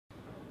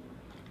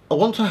I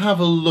want to have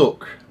a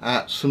look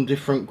at some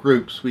different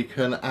groups we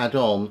can add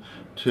on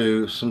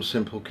to some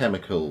simple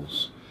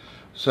chemicals.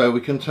 So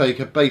we can take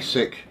a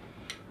basic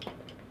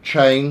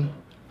chain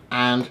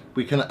and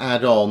we can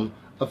add on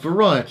a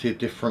variety of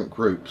different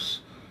groups,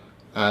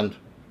 and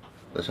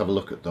let's have a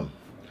look at them.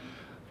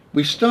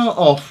 We start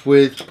off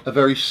with a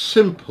very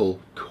simple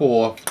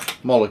core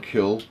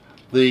molecule,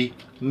 the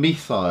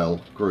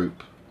methyl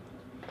group,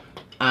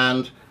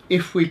 and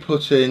if we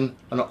put in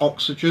an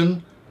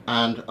oxygen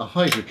and a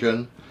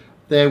hydrogen,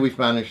 there we've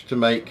managed to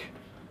make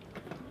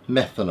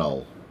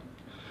methanol.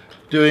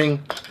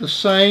 Doing the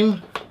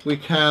same, we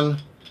can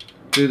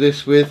do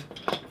this with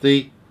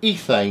the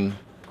ethane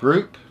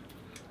group,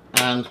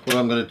 and what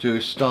I'm going to do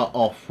is start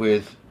off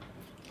with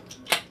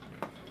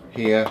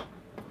here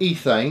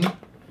ethane,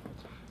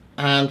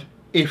 and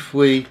if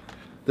we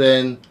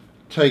then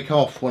take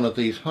off one of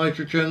these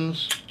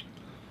hydrogens,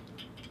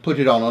 put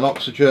it on an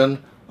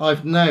oxygen,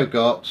 I've now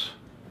got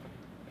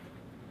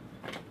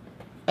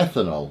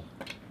ethanol,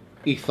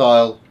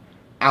 ethyl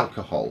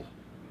alcohol,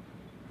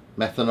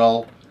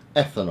 methanol,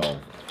 ethanol.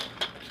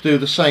 To do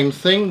the same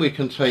thing, we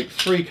can take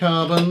 3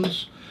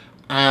 carbons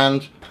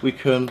and we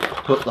can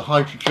put the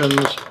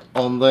hydrogens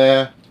on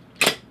there.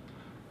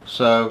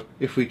 So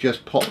if we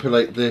just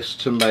populate this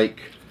to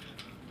make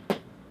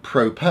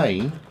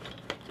propane,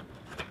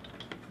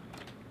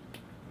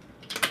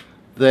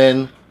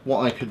 then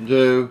what I can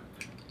do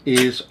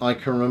is I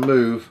can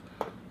remove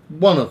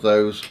one of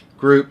those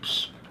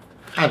groups,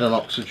 add an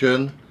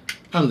oxygen,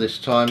 and this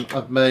time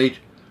I've made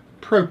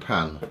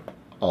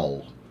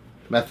propanol,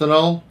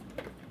 methanol,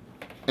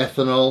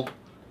 ethanol,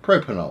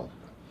 propanol.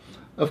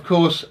 Of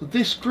course,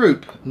 this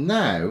group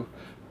now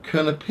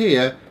can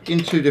appear in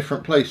 2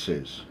 different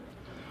places.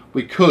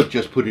 We could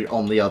just put it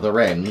on the other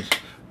end,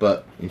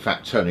 but in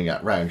fact turning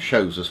that round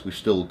shows us we've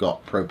still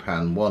got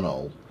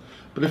propan-1-ol.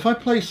 But if I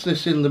place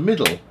this in the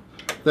middle,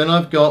 then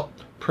I've got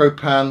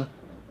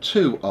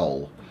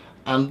propan-2-ol,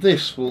 and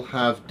this will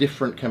have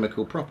different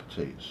chemical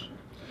properties.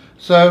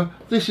 So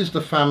this is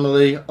the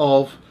family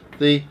of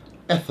the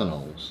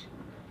ethanols.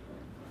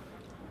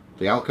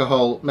 The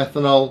alcohol,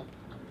 methanol,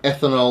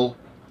 ethanol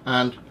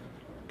and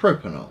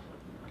propanol.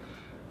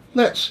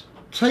 Let's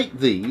take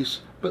these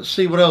but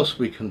see what else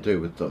we can do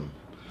with them.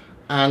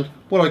 And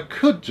what I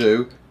could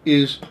do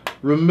is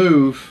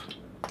remove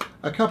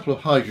a couple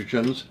of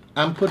hydrogens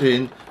and put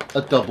in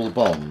a double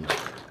bond.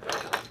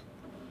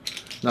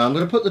 Now I'm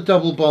going to put the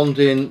double bond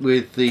in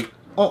with the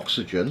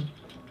oxygen,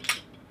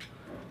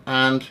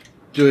 and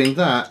doing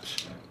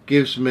that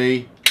gives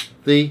me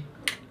the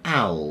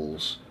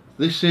alls.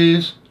 This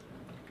is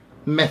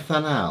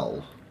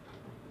methanal.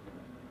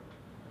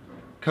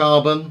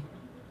 Carbon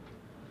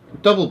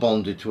double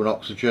bonded to an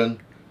oxygen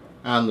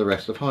and the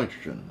rest of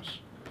hydrogens.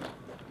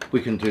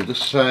 We can do the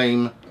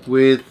same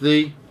with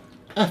the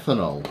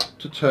ethanol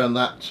to turn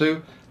that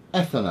to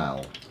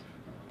ethanal.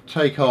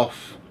 Take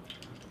off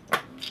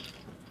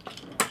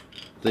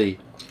the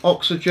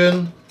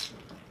oxygen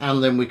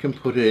and then we can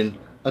put in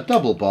a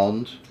double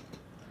bond,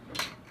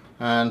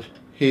 and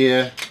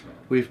here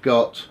we've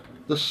got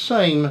the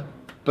same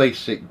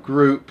basic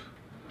group,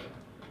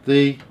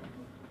 this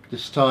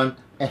time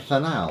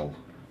ethanal,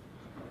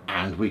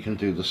 and we can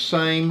do the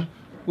same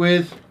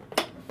with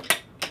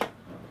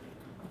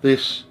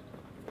this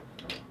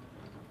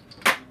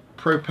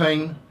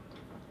propane.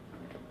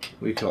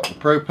 We've got the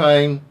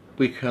propane.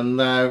 We can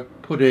now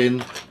put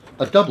in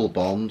a double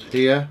bond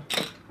here,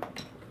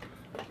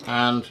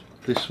 and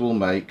this will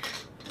make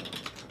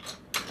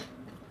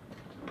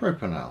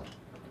propanol.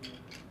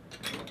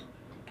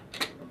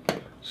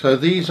 So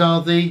these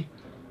are the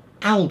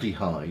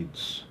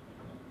aldehydes: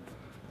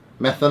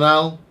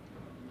 methanal,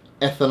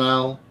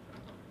 ethanal,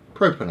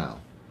 propanol.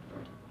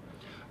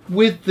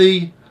 With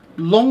the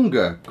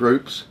longer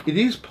groups, it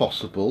is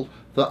possible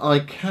that I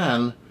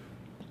can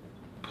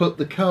put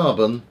the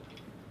carbon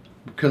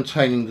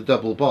containing the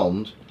double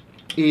bond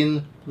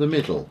in the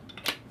middle.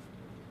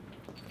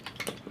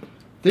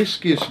 This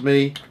gives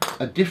me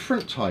a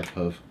different type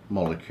of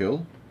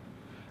molecule,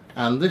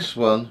 and this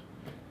one,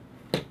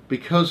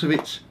 because of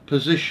its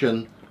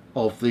position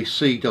of the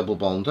C double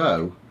bond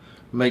O,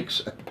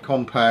 makes a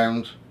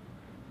compound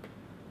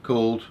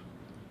called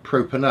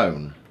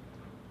propanone,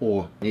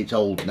 or in its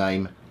old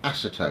name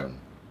acetone,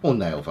 or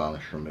nail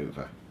varnish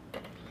remover.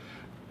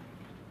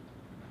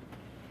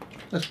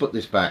 Let's put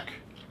this back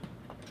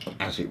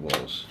as it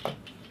was.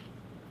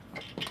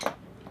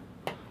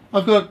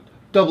 I've got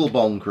double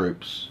bond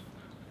groups.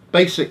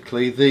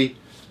 Basically the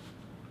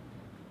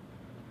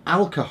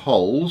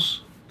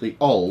alcohols, the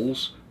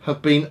ols,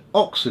 have been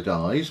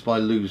oxidized by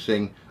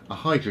losing a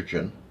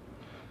hydrogen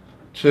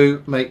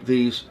to make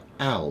these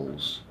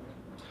alls.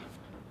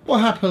 What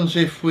happens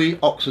if we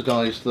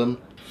oxidize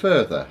them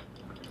further?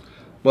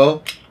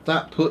 Well,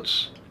 that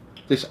puts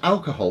this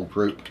alcohol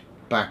group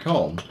back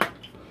on,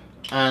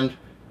 and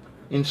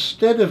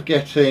instead of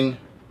getting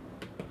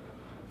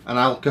an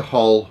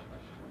alcohol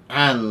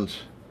and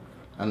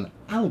an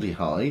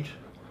aldehyde,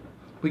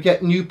 we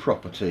get new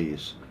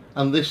properties,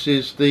 and this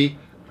is the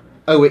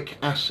oic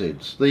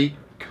acids, the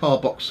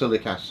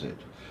carboxylic acid.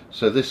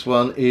 So this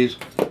one is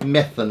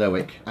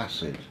methanoic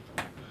acid.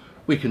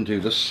 We can do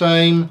the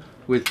same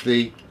with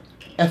the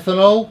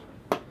ethanol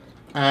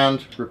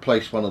and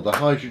replace one of the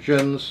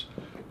hydrogens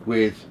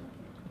with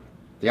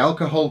the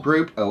alcohol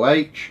group,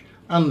 OH,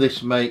 and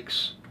this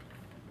makes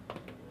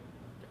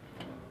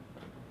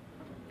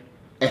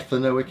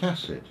ethanoic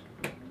acid.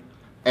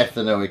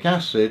 Ethanoic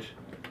acid,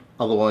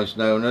 otherwise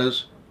known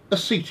as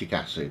acetic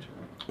acid,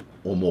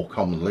 or more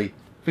commonly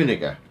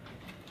vinegar.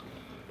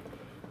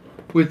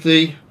 With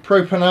the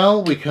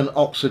propanal we can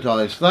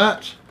oxidize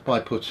that by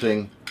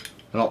putting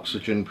an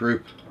oxygen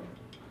group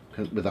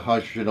with a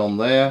hydrogen on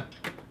there,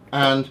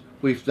 and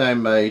we've now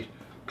made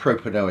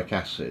propanoic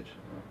acid.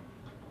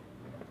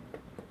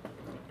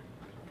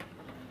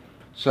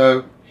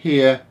 So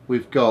here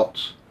we've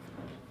got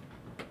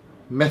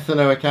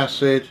methanoic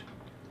acid,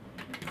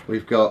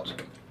 we've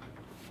got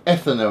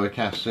ethanoic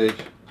acid,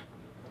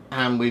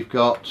 and we've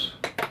got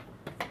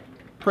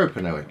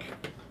propanoic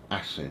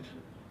acid.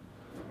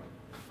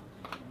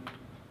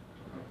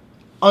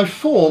 I've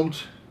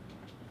formed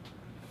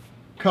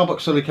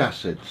carboxylic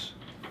acids.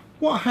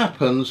 What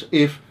happens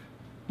if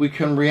we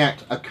can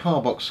react a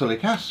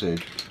carboxylic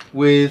acid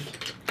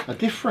with a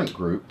different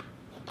group,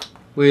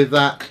 with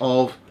that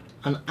of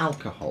an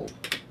alcohol?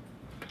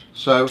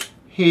 So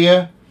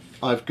here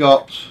I've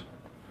got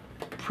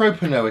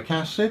propanoic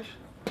acid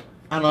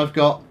and I've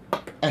got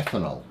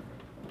ethanol.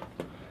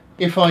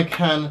 If I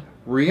can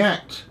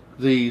react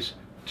these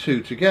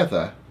two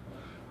together,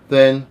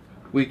 then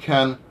we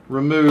can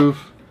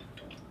remove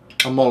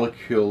a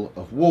molecule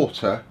of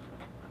water,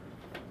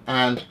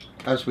 and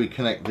as we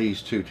connect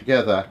these two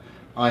together,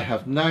 I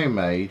have now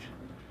made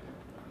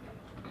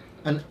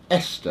an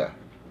ester.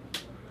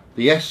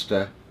 The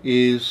ester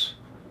is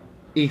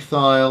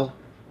ethyl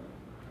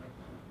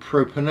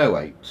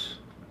propanoate.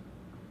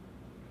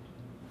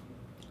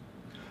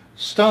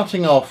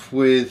 Starting off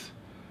with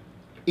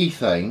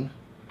ethane,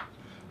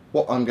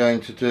 what I'm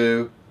going to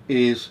do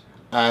is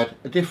add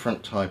a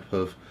different type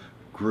of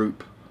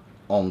group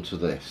onto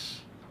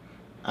this,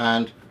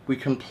 and we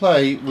can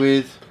play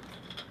with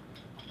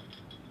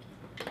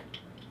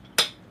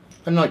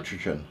a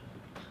nitrogen,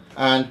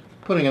 and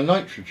putting a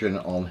nitrogen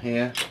on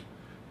here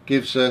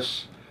gives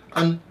us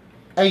an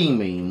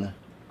amine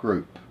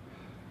group.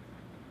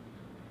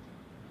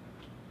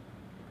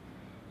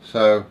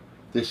 So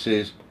this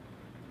is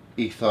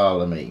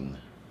ethylamine,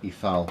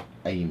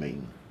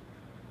 ethylamine.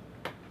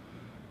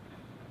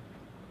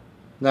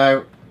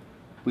 Now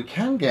we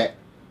can get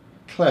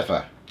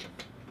clever,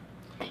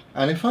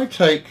 and if I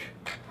take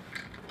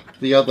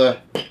the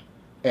other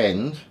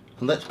end,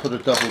 and let's put a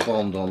double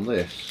bond on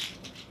this.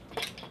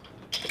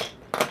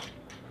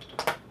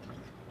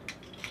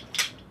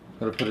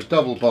 I'm going to put a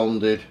double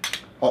bonded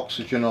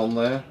oxygen on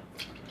there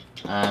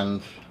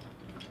and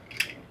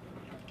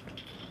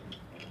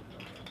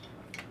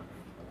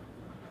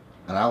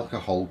an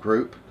alcohol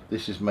group.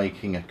 This is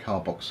making a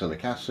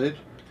carboxylic acid.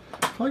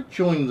 If I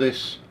join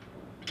this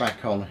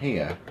back on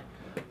here,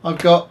 I've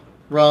got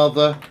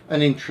rather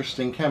an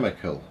interesting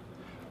chemical.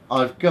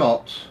 I've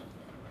got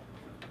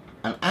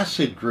an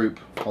acid group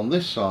on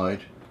this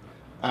side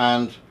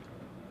and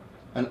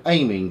an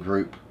amine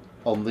group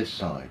on this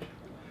side,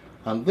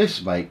 and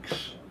this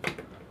makes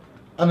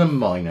an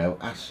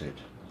amino acid.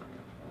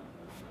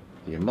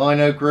 The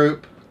amino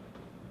group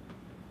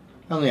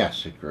and the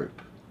acid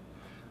group,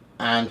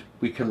 and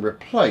we can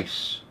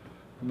replace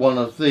one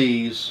of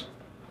these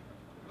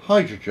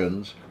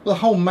hydrogens with a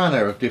whole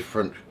manner of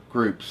different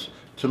groups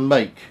to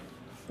make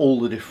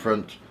all the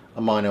different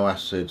amino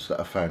acids that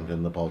are found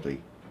in the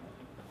body.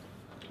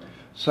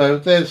 So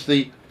there's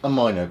the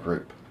amino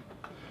group.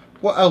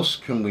 What else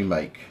can we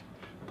make?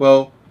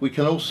 Well, we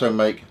can also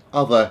make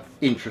other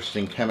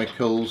interesting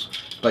chemicals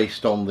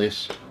based on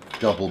this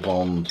double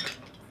bond.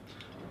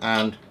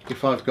 And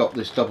if I've got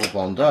this double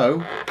bond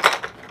O,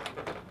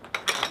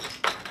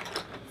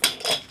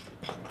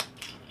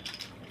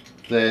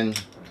 then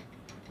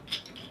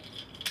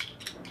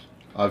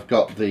I've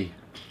got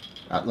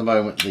at the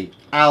moment the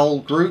al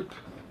group.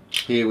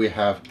 Here we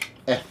have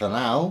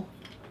ethanal.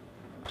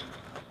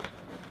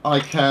 I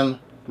can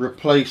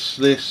replace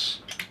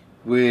this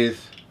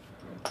with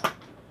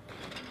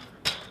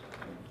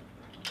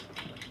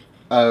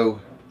OH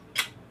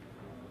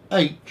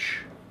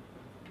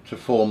to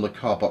form the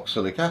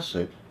carboxylic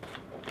acid,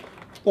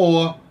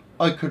 or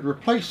I could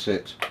replace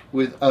it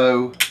with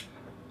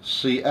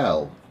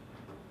OCl,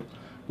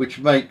 which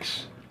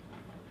makes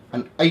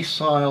an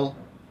acyl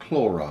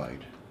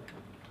chloride,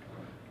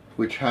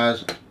 which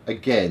has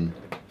again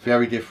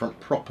very different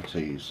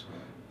properties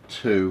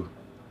to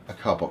a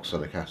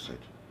carboxylic acid.